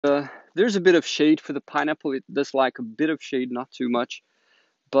There's a bit of shade for the pineapple. It does like a bit of shade, not too much,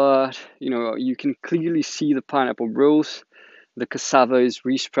 but you can clearly see the pineapple rows. The cassava is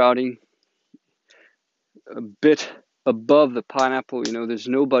resprouting a bit above the pineapple. There's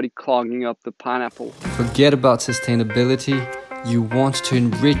nobody clogging up the pineapple. Forget about sustainability. You want to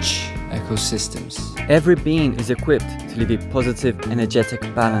enrich ecosystems. Every bean is equipped to live a positive, energetic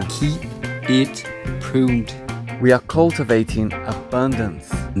balance. Keep it pruned. We are cultivating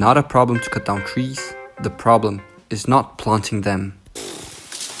abundance. Not a problem to cut down trees. The problem is not planting them.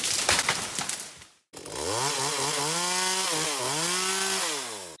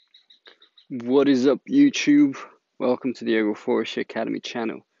 What is up, YouTube? Welcome to the Agroforestry Academy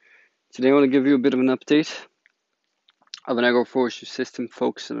channel. Today I want to give you a bit of an update of an agroforestry system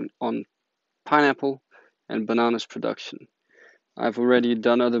focusing on pineapple and bananas production. I've already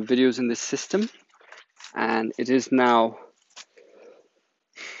done other videos in this system, and it is now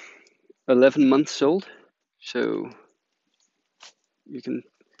 11 months old, so you can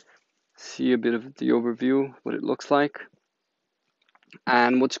see a bit of the overview, what it looks like.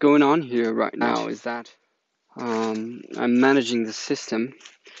 And what's going on here right now is that I'm managing the system.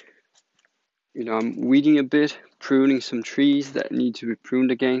 I'm weeding a bit, pruning some trees that need to be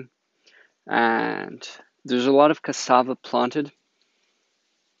pruned again, and there's a lot of cassava planted.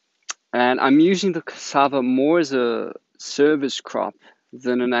 And I'm using the cassava more as a service crop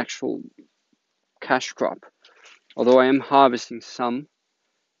than an actual cash crop. Although I am harvesting some,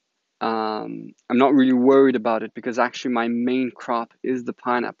 I'm not really worried about it because actually my main crop is the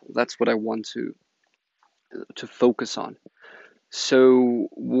pineapple. That's what I want to focus on. So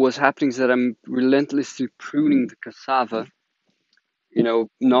what's happening is that I'm relentlessly pruning the cassava,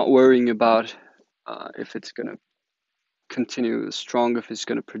 not worrying about if it's going to continue strong, if it's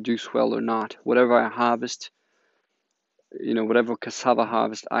going to produce well or not. Whatever I harvest, whatever cassava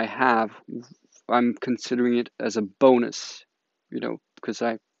harvest I have, I'm considering it as a bonus, because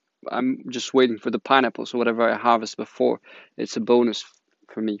I'm just waiting for the pineapple. So whatever I harvest before, it's a bonus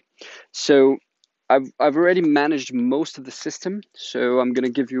for me. So I've already managed most of the system. So I'm going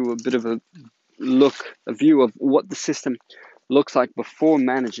to give you a bit of a view of what the system looks like before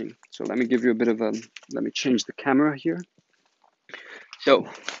managing. So let me give you a bit of let me change the camera here. So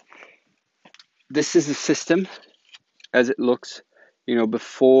this is the system as it looks,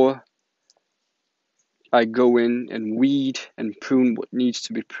 before I go in and weed and prune what needs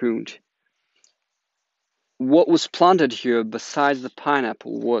to be pruned. What was planted here besides the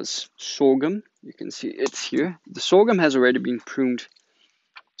pineapple was sorghum. You can see it's here. The sorghum has already been pruned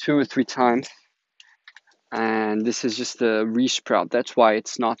 2 or 3 times. And this is just a resprout. That's why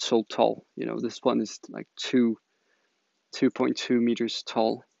it's not so tall. This one is like 2.2 meters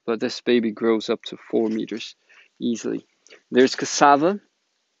tall, but this baby grows up to 4 meters easily. There's cassava,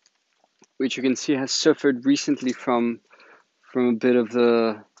 which you can see has suffered recently from a bit of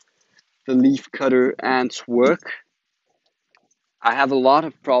the leaf cutter ants work. I have a lot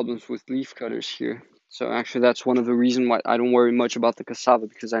of problems with leaf cutters here. So actually that's one of the reasons why I don't worry much about the cassava,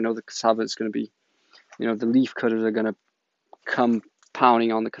 because I know the cassava is going to be, the leaf cutters are going to come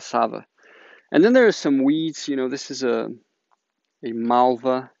pounding on the cassava. And then there are some weeds. This is a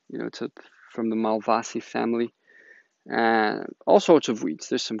malva, from the Malvaceae family, and all sorts of weeds.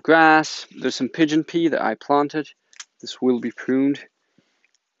 There's some grass, there's some pigeon pea that I planted. This will be pruned.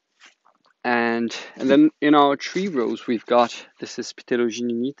 And then in our tree rows we've got, this is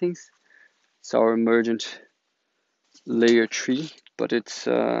Pterogenia nitens. It's our emergent layer tree, but it's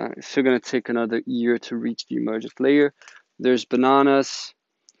still going to take another year to reach the emergent layer. There's bananas,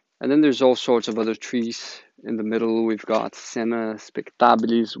 and then there's all sorts of other trees. In the middle we've got Senna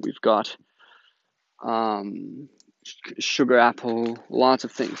spectabilis, we've got sugar apple, lots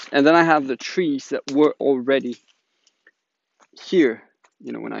of things. And then I have the trees that were already here,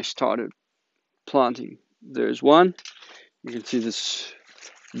 when I started planting. There's one, you can see this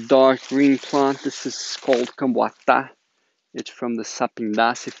dark green plant. This is called camboata. It's from the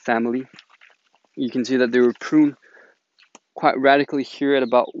Sapindaceae family. You can see that they were pruned quite radically here at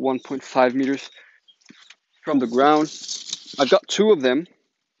about 1.5 meters from the ground. I've got 2 of them.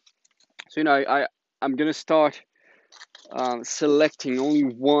 So I'm gonna start selecting only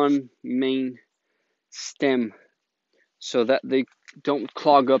one main stem so that they don't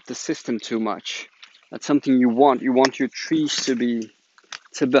clog up the system too much. That's something you want. You want your trees to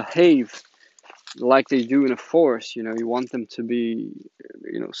behave like they do in a forest. You want them to be,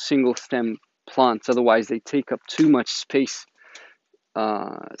 single stem plants. Otherwise, they take up too much space.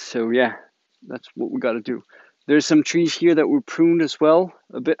 So yeah, that's what we got to do. There's some trees here that were pruned as well,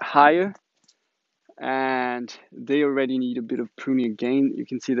 a bit higher, and they already need a bit of pruning again. You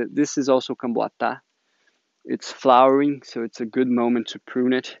can see that this is also camboata. It's flowering, so it's a good moment to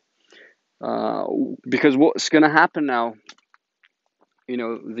prune it. Because what's going to happen now,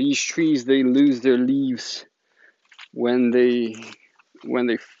 these trees, they lose their leaves when they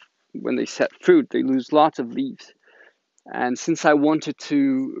set fruit. They lose lots of leaves. And since I wanted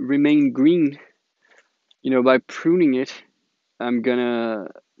to remain green, by pruning it, I'm gonna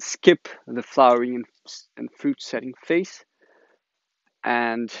skip the flowering and fruit setting phase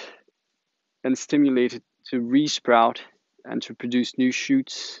and stimulate it to resprout and to produce new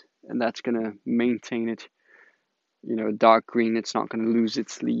shoots, and that's gonna maintain it, dark green. It's not gonna lose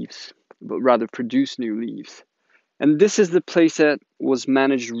its leaves, but rather produce new leaves. And this is the place that was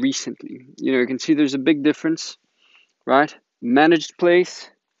managed recently. You can see there's a big difference, right? Managed place,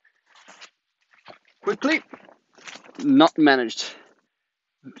 quickly, not managed.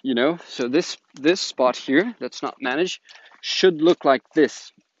 So this spot here that's not managed should look like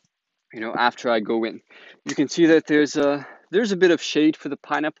this, after I go in. You can see that there's a bit of shade for the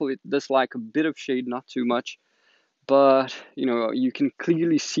pineapple. It does like a bit of shade, not too much, but you can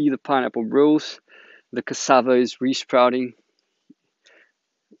clearly see the pineapple rows. The cassava is resprouting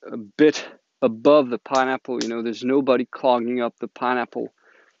a bit above the pineapple. There's nobody clogging up the pineapple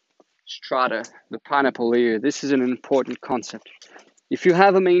strata, the pineapple layer. This is an important concept. If you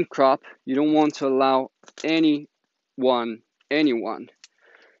have a main crop, you don't want to allow anyone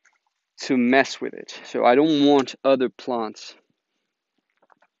to mess with it. So I don't want other plants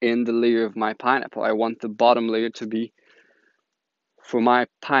in the layer of my pineapple. I want the bottom layer to be for my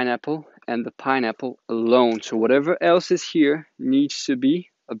pineapple and the pineapple alone. So whatever else is here needs to be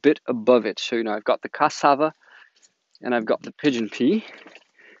a bit above it. So I've got the cassava and I've got the pigeon pea,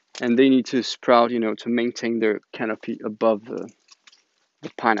 and they need to sprout, to maintain their canopy above the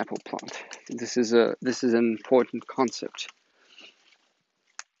pineapple plant. This is an important concept.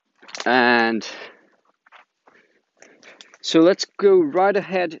 And so let's go right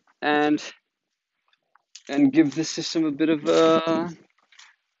ahead and give the system a bit of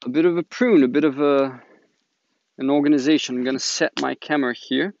a prune, a bit of an organization. I'm going to set my camera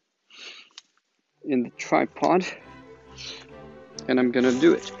here in the tripod, and I'm going to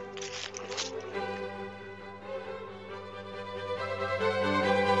do it.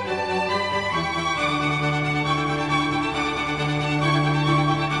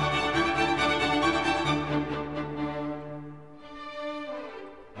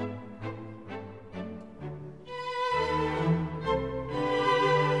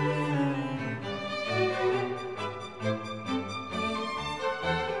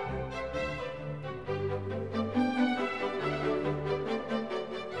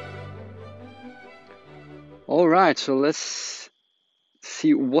 Alright, so let's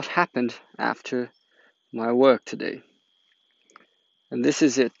see what happened after my work today. And this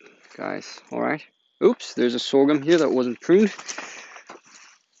is it, guys. Alright. Oops, there's a sorghum here that wasn't pruned.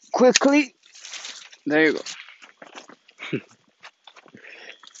 Quickly. There you go.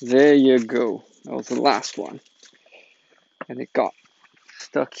 There you go. That was the last one. And it got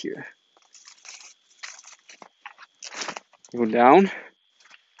stuck here. Go down.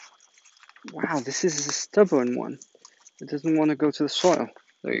 Wow, this is a stubborn one. It doesn't want to go to the soil.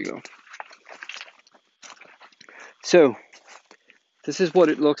 There you go. So, this is what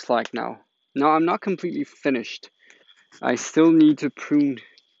it looks like now. Now, I'm not completely finished. I still need to prune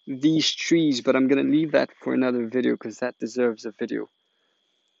these trees, but I'm going to leave that for another video because that deserves a video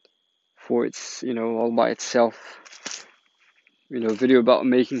for its, all by itself. Video about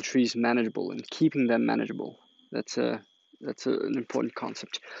making trees manageable and keeping them manageable. That's an important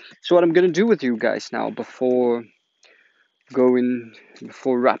concept. So what I'm going to do with you guys now before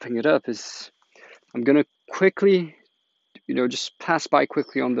wrapping it up is I'm going to quickly, just pass by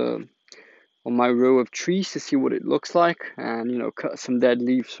quickly on my row of trees to see what it looks like, and cut some dead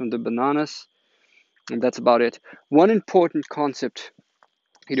leaves from the bananas, and that's about it. One important concept,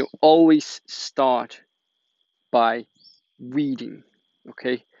 always start by weeding.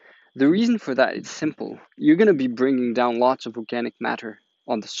 Okay, the reason for that is simple. You're going to be bringing down lots of organic matter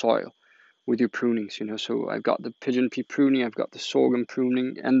on the soil with your prunings. So I've got the pigeon pea pruning, I've got the sorghum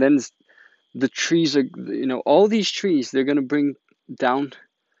pruning, and then the trees are, all these trees, they're going to bring down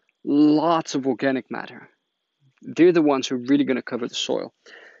lots of organic matter. They're the ones who are really going to cover the soil.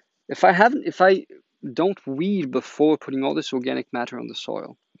 If I don't weed before putting all this organic matter on the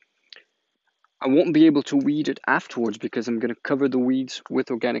soil, I won't be able to weed it afterwards because I'm going to cover the weeds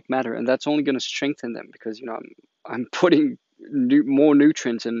with organic matter, and that's only going to strengthen them because I'm putting more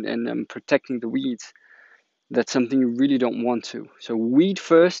nutrients and I'm protecting the weeds. That's something you really don't want to. So weed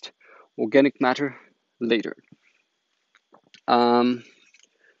first, organic matter later.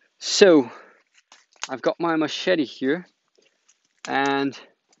 So I've got my machete here, and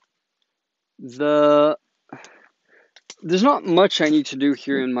there's not much I need to do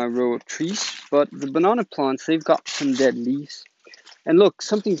here in my row of trees, but the banana plants, they've got some dead leaves. And look,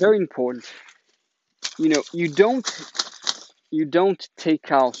 something very important, you don't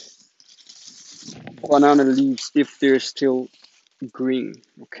take out banana leaves if they're still green,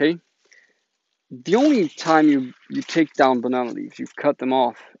 okay? The only time you take down banana leaves, you cut them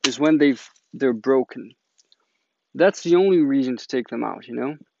off, is when they're broken. That's the only reason to take them out,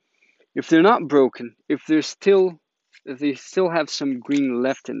 If they're not broken, if they still have some green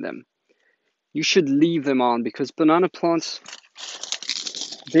left in them, you should leave them on, because banana plants,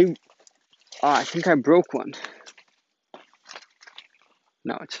 I think I broke one.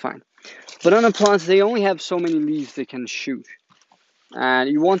 No, it's fine. Banana plants, they only have so many leaves they can shoot. And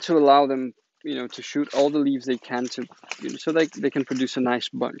you want to allow them, to shoot all the leaves they can so they can produce a nice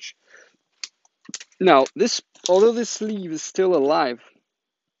bunch. Now, although this leaf is still alive,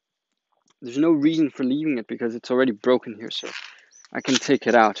 there's no reason for leaving it because it's already broken here, so I can take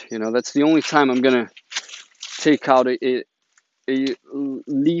it out. That's the only time I'm gonna take out a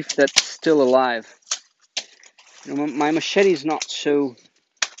leaf that's still alive. My machete is not so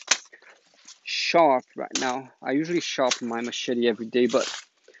sharp right now. I usually sharpen my machete every day, but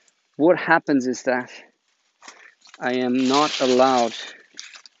what happens is that I am not allowed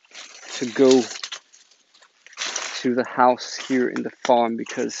to go to the house here in the farm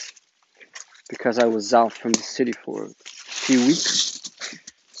because I was out from the city for a few weeks.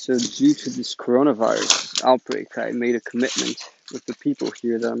 So due to this coronavirus outbreak, I made a commitment with the people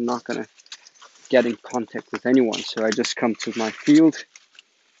here that I'm not gonna get in contact with anyone. So I just come to my field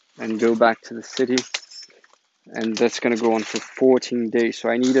and go back to the city, and that's gonna go on for 14 days. So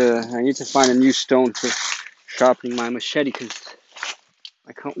I need to find a new stone for sharpening my machete, because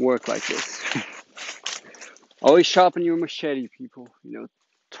I can't work like this. Always sharpen your machete, people.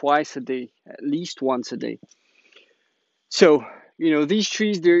 Twice a day, at least once a day. So, these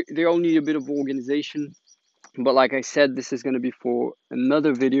trees, they all need a bit of organization. But like I said, this is going to be for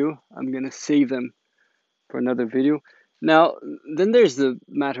another video. I'm going to save them for another video. Now, then there's the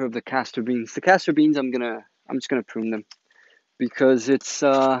matter of the castor beans. The castor beans, I'm just going to prune them, because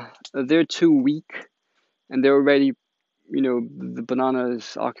they're too weak, and they're already, the banana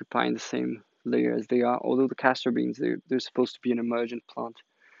is occupying the same layer as they are. Although the castor beans, they're supposed to be an emergent plant.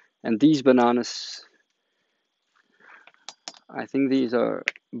 And these bananas, I think these are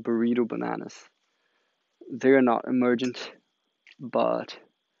burrito bananas. They're not emergent, but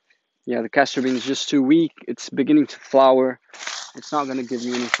yeah, the castor bean is just too weak. It's beginning to flower. It's not going to give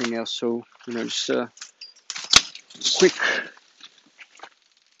you anything else. So, just a quick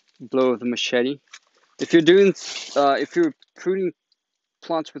blow of the machete. If you're pruning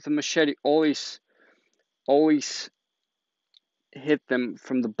plants with a machete, always hit them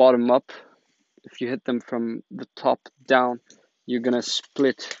from the bottom up. If you hit them from the top down, you're going to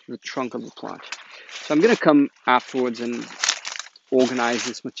split the trunk of the plant. So I'm going to come afterwards and organize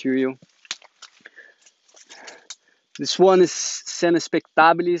this material. This one is Sena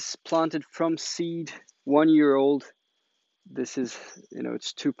spectabilis, planted from seed, 1 year old. This is,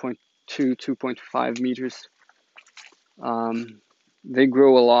 it's 2.2, 2.5 meters. They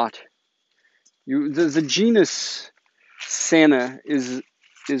grow a lot. The genus Sena is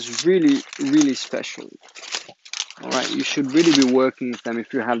really, really special. All right, you should really be working with them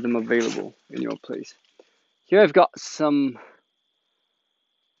if you have them available in your place. Here I've got some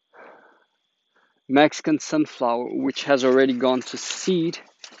Mexican sunflower, which has already gone to seed.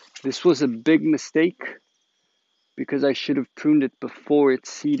 This was a big mistake, because I should have pruned it before it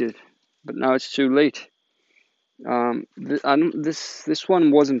seeded, but now it's too late. This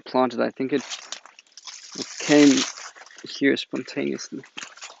one wasn't planted. I think it came here spontaneously.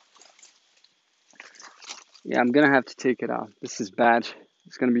 Yeah, I'm gonna have to take it out. This is bad.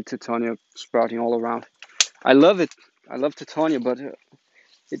 It's gonna be Titania sprouting all around. I love it. I love Titania, but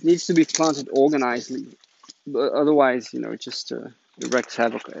it needs to be planted organizedly. But otherwise, it just it wreaks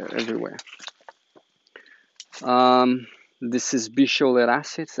havoc everywhere. This is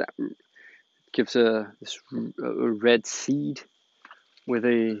Bicholeracea. That gives this red seed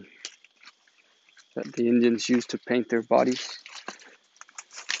that the Indians used to paint their bodies.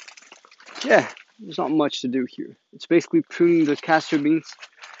 Yeah, there's not much to do here. It's basically pruning the castor beans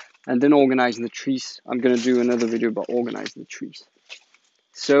and then organizing the trees. I'm gonna do another video about organizing the trees.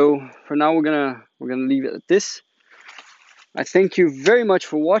 So for now, we're gonna leave it at this. I thank you very much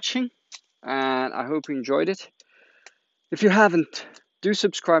for watching, and I hope you enjoyed it. If you haven't do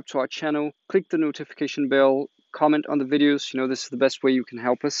subscribe to our channel, click the notification bell, comment on the videos. This is the best way you can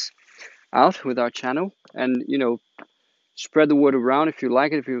help us out with our channel, and spread the word around if you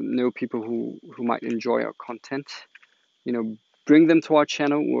like it. If you know people who might enjoy our content, bring them to our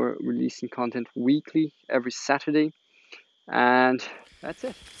channel. We're releasing content weekly every Saturday, and that's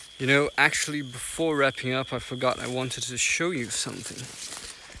it. Actually, before wrapping up, I forgot I wanted to show you something.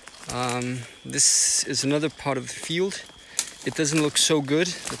 This is another part of the field. It doesn't look so good.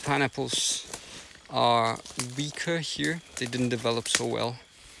 The pineapples are weaker here. They didn't develop so well.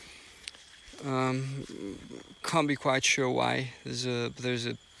 Can't be quite sure why. There's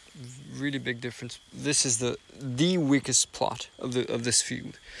a really big difference. This is the weakest plot of this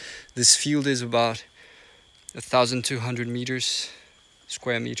field. This field is about 1,200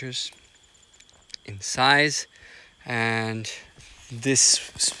 square meters in size, and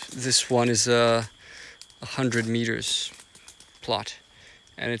this one is 100 meters plot,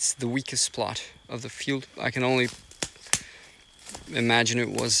 and it's the weakest plot of the field. I can only imagine it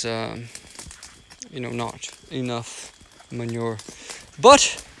was not enough manure.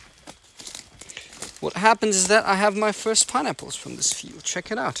 But what happens is that I have my first pineapples from this field.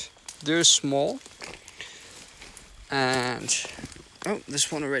 Check it out. They're small, and oh,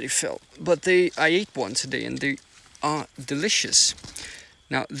 this one already fell. But I ate one today, and they are delicious.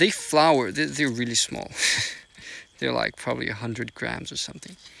 Now they flower. They're really small. They're like probably 100 grams or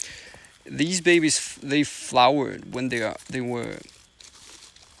something. These babies, they flowered when they were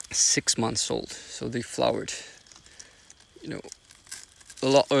 6 months old. So they flowered, a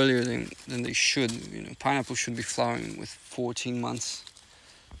lot earlier than they should. Pineapple should be flowering with 14 months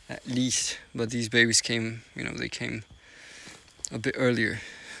at least. But these babies came, they came a bit earlier.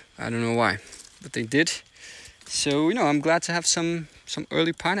 I don't know why, but they did. So I'm glad to have some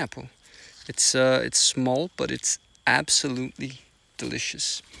early pineapple. It's small, but it's absolutely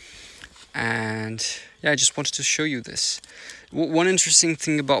delicious. And yeah, I just wanted to show you this. One interesting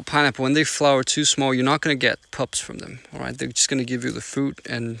thing about pineapple, when they flower too small, you're not going to get pups from them. All right, they're just going to give you the fruit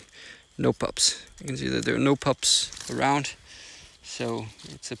and no pups. You can see that there are no pups around, so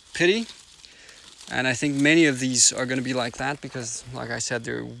it's a pity. And I think many of these are going to be like that because, like I said,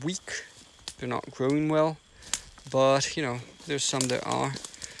 they're weak. They're not growing well. But there's some that are.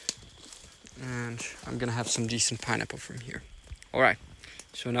 And I'm gonna have some decent pineapple from here. Alright,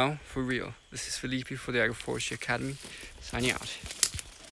 so now for real. This is Felipe for the Agroforestry Academy, signing out.